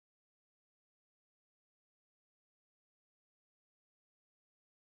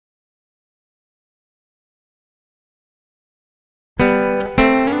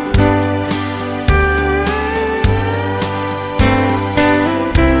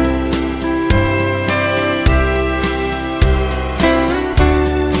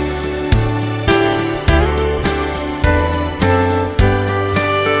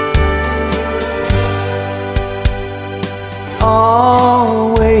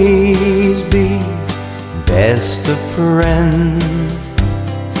best of friends.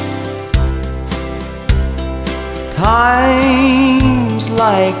 Times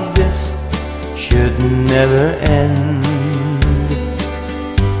like this should never end.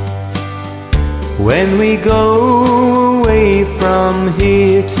 When we go away from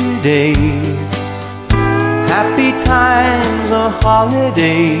here today, happy times or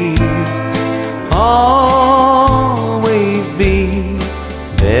holidays, always be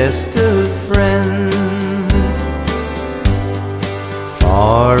best of friends.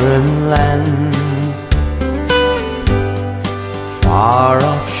 Foreign lands, far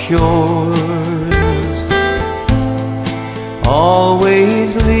off shores,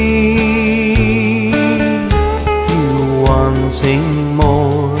 always leave you wanting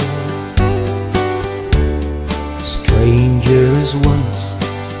more. Strangers once,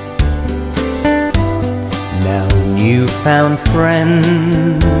 now newfound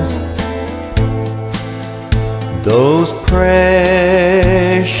friends. Those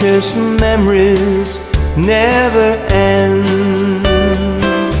precious memories never end.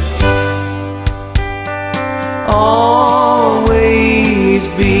 Always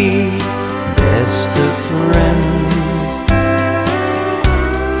be best of friends.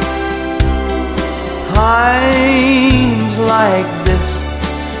 Times like this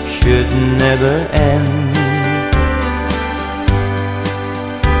should never end.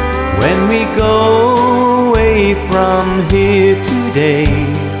 When we go away from here today,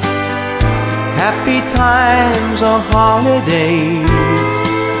 happy times or holidays,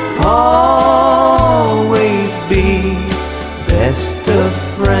 always be best of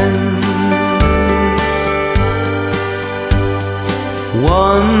friends.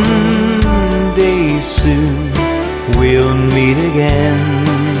 One day soon we'll meet again.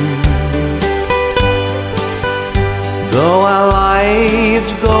 Though our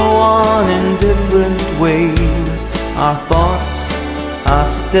lives go on in different ways, our thoughts are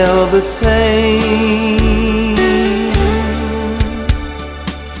still the same.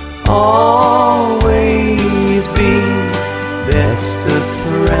 Always be best of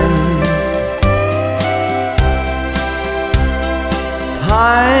friends.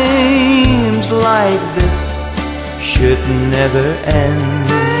 Times like this should never end.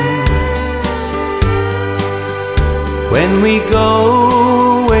 When we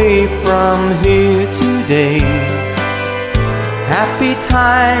go away from here today, happy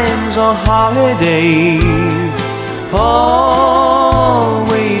times or holidays,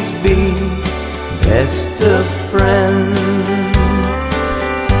 always be best of friends.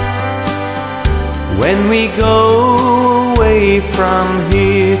 When we go away from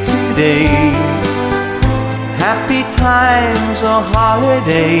here today, happy times or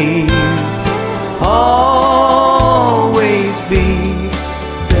holidays, always